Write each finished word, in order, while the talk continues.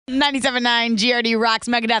97.9 GRD Rocks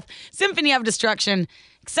Megadeth Symphony of Destruction.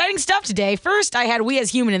 Exciting stuff today. First, I had We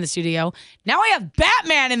As Human in the studio. Now I have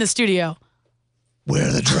Batman in the studio. Where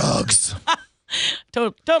are the drugs?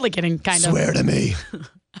 Totally kidding, kind of. Swear to me.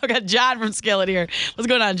 I've got John from Skillet here. What's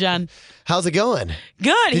going on, John? How's it going?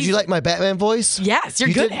 Good. Did you like my Batman voice? Yes, you're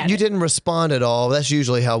good at it. You didn't respond at all. That's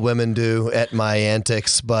usually how women do at my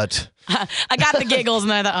antics, but... I got the giggles,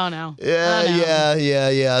 and I thought, oh, no. Yeah.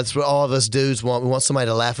 That's what all of us dudes want. We want somebody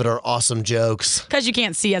to laugh at our awesome jokes. Because you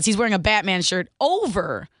can't see us. He's wearing a Batman shirt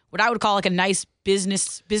over what I would call like a nice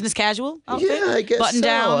business casual outfit. Yeah, I guess Button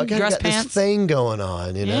down, dress pants. This thing going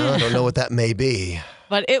on, you know? Yeah. I don't know what that may be.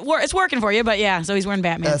 But it's working for you. But yeah, so he's wearing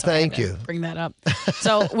Batman. So thank you. Bring that up.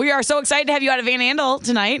 So we are so excited to have you out of Van Andel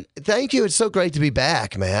tonight. Thank you. It's so great to be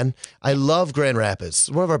back, man. I love Grand Rapids.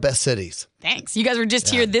 It's one of our best cities. Thanks. You guys were just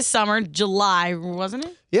here this summer, July, wasn't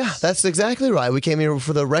it? Yeah, that's exactly right. We came here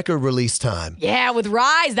for the record release time. Yeah, with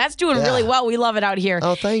Rise. That's doing really well. We love it out here.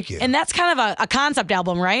 Oh, thank you. And that's kind of a concept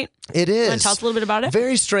album, right? It is. You want to tell us a little bit about it?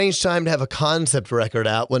 Very strange time to have a concept record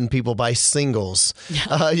out when people buy singles.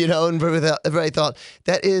 You know, and everybody thought,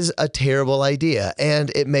 that is a terrible idea. And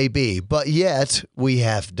it may be. But yet, we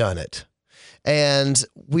have done it. And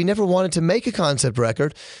we never wanted to make a concept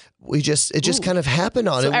record. It just kind of happened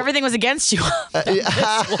on it. So everything was against you.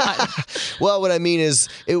 Well, what I mean is,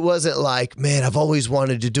 it wasn't like, man, I've always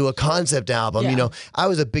wanted to do a concept album. You know, I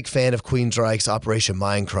was a big fan of Queensryche's Operation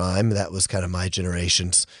Mindcrime. That was kind of my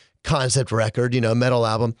generation's concept record, you know, metal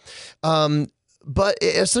album. But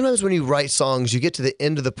sometimes when you write songs, you get to the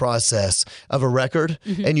end of the process of a record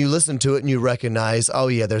and you listen to it and you recognize, oh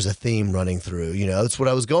yeah, there's a theme running through. You know, it's what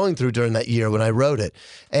I was going through during that year when I wrote it.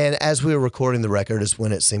 And as we were recording the record is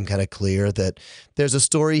when it seemed kind of clear that there's a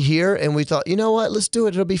story here. And we thought, you know what, let's do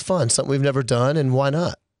it. It'll be fun. Something we've never done. And why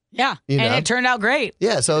not? Yeah. And it turned out great.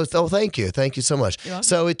 Yeah. So, thank you. Thank you so much.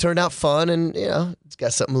 So it turned out fun and, you know, it's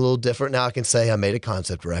got something a little different. Now I can say I made a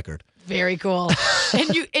concept record. Very cool.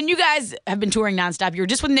 and you guys have been touring nonstop. You were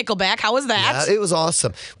just with Nickleback. How was that? Yeah, it was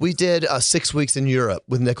awesome. We did 6 weeks in Europe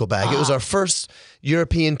with Nickleback. It was our first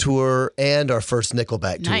European tour and our first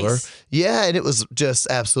Nickleback tour. Yeah, and it was just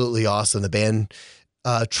absolutely awesome. The band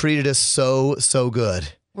treated us so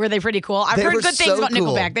good. Were they pretty cool? I've heard good things about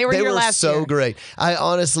Nickleback. They were here last year. They were so great. I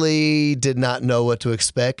honestly did not know what to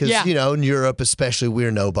expect because, you know, in Europe especially,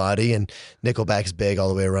 we're nobody, and Nickelback's big all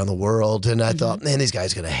the way around the world. And I thought, man, these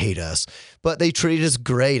guys are going to hate us. But they treated us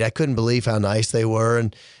great. I couldn't believe how nice they were.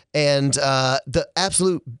 And the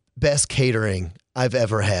absolute best catering I've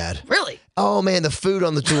ever had. Really? Oh, man, the food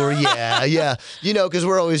on the tour, yeah. You know, because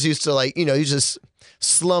we're always used to, like, you know, you just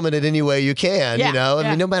slumming it any way you can, you know? I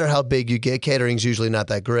mean, no matter how big you get, catering's usually not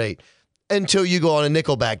that great until you go on a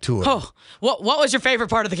Nickelback tour. Oh, what was your favorite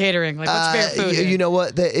part of the catering? Like, what's your favorite food? You know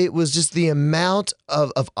what? It was just the amount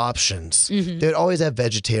of options. They would always have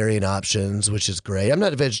vegetarian options, which is great. I'm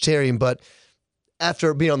not a vegetarian, but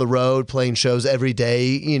after being on the road, playing shows every day,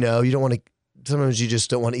 you know, you don't want to, sometimes you just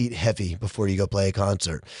don't want to eat heavy before you go play a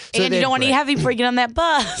concert. So and you don't want to eat heavy before you get on that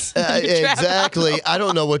bus. Exactly. I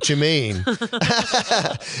don't know what you mean.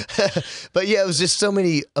 But yeah, it was just so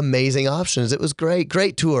many amazing options. It was great.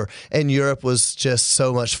 Great tour. And Europe was just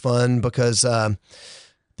so much fun because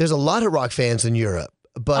there's a lot of rock fans in Europe.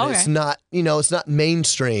 But it's not, you know, it's not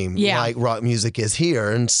mainstream like rock music is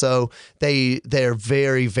here. And so they're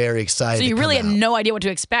very, very excited. So you really had no idea what to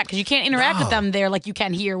expect because you can't interact with them there like you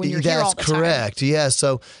can here when you're here all the time. That's correct. Yeah.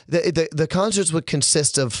 So the concerts would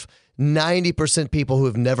consist of 90% people who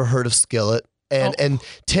have never heard of Skillet. And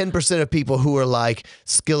 10% of people who are like,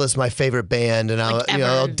 Skillet's my favorite band, and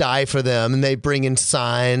I'll die for them. And they bring in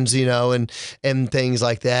signs, you know, and things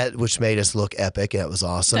like that, which made us look epic. And it was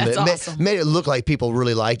awesome. Made it look like people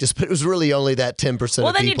really liked us, but it was really only that 10% of people.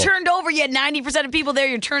 Well, then you turned over. You had 90% of people there.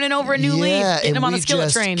 You're turning over a new leaf, getting them on the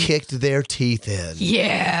Skillet train. Kicked their teeth in.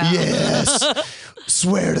 Yeah. Yes.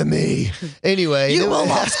 Swear to me. Anyway. You will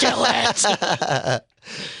love Skillet.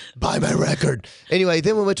 Buy my record. Anyway,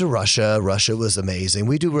 then we went to Russia. Russia was amazing.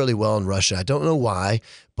 We do really well in Russia. I don't know why,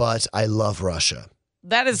 but I love Russia.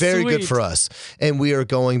 That is very sweet. good for us. And we are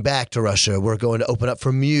going back to Russia. We're going to open up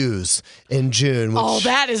for Muse in June. Which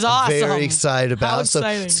that is awesome. I'm very excited about. How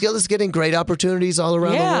exciting. So Skillet's getting great opportunities all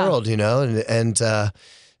around the world, you know, and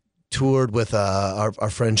toured with our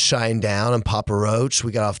friend Shine Down and Papa Roach.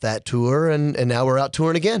 We got off that tour, and now we're out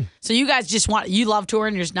touring again. So you guys you love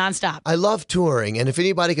touring, you're just nonstop. I love touring, and if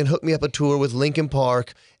anybody can hook me up a tour with Linkin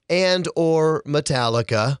Park and or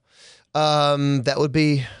Metallica, that would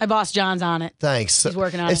be... My boss John's on it. Thanks. He's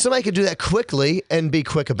working on it. If somebody could do that quickly and be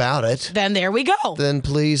quick about it... Then there we go. Then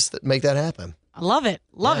please make that happen. I love it.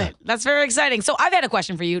 Love it. That's very exciting. So I've had a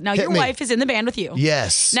question for you. Now, your wife is in the band with you.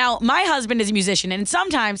 Yes. Now, my husband is a musician, and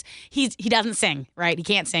sometimes he doesn't sing, right? He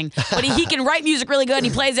can't sing, but he can write music really good, and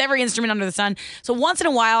he plays every instrument under the sun. So once in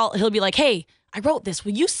a while, he'll be like, hey, I wrote this.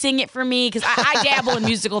 Will you sing it for me? Because I dabble in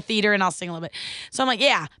musical theater and I'll sing a little bit. So I'm like,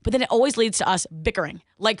 yeah. But then it always leads to us bickering,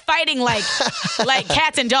 like fighting like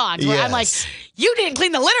cats and dogs. Where I'm like, you didn't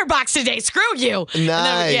clean the litter box today. Screw you.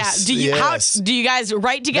 Nice. Do you do you guys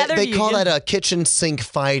write together? They call that a kitchen sink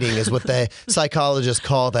fighting is what the psychologists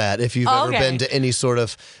call that. If you've ever been to any sort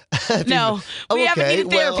of no, we haven't needed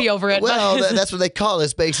therapy over it. Well, that's what they call it.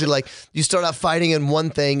 It's basically like you start out fighting in one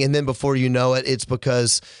thing, and then before you know it, it's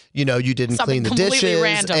because you didn't clean the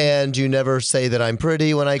dishes, and you never say that I'm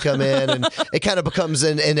pretty when I come in, and it kind of becomes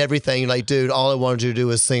in everything. Like, dude, all I wanted you to do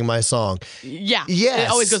was sing my song. Yeah. Yes.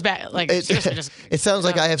 It always goes back. Like, it sounds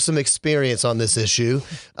like I have some experience on this issue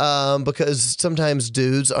because sometimes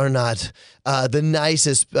dudes are not the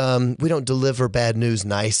nicest. We don't deliver bad news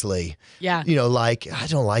nicely. Yeah. Like, I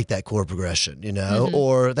don't like that chord progression,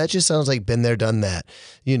 or that just sounds like been there, done that,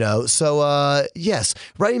 So, yes,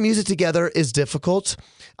 writing music together is difficult.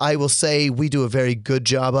 I will say we do a very good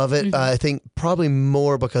job of it. I think probably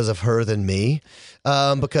more because of her than me,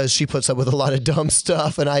 because she puts up with a lot of dumb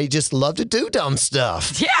stuff, and I just love to do dumb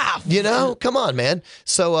stuff. Yeah. Come on, man.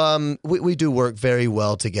 So we do work very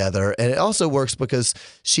well together, and it also works because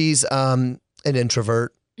she's an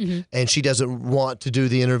introvert. And she doesn't want to do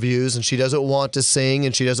the interviews, and she doesn't want to sing,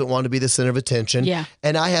 and she doesn't want to be the center of attention. Yeah.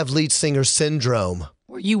 And I have lead singer syndrome.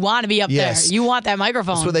 Where you want to be up there. You want that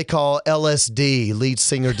microphone. That's what they call LSD, lead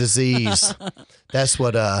singer disease. That's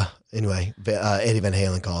what, Eddie Van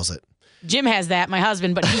Halen calls it. Jim has that, my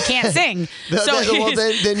husband, but he can't sing.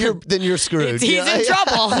 Then you're screwed. He's in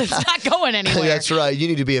trouble. It's not going anywhere. That's right. You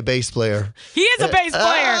need to be a bass player. He is a bass player.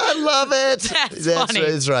 I love it. That's funny.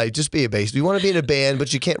 That's right. Just be a bass. You want to be in a band,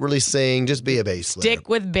 but you can't really sing. Just be a bass player. Stick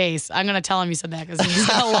with bass. I'm going to tell him you said that because he's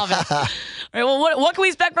going to love it. All right, well, what can we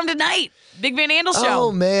expect from tonight? Big Van Andel show.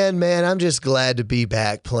 Oh, man. I'm just glad to be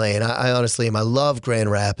back playing. I honestly am. I love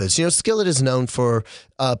Grand Rapids. Skillet is known for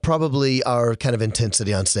probably our kind of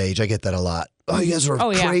intensity on stage. I get that a lot. Oh, you guys are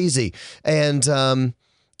crazy. And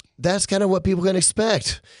that's kind of what people can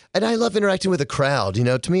expect. And I love interacting with the crowd.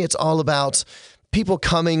 To me, it's all about people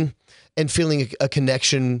coming and feeling a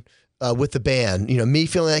connection with the band. Me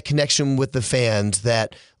feeling that connection with the fans,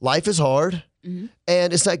 that life is hard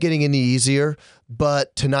and it's not getting any easier.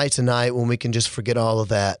 But tonight's a night when we can just forget all of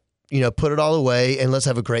that. Put it all away and let's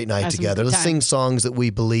have a great night together. Let's sing songs that we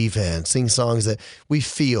believe in, sing songs that we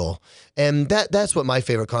feel. And that's what my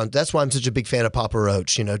favorite that's why I'm such a big fan of Papa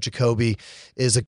Roach. Jacoby is a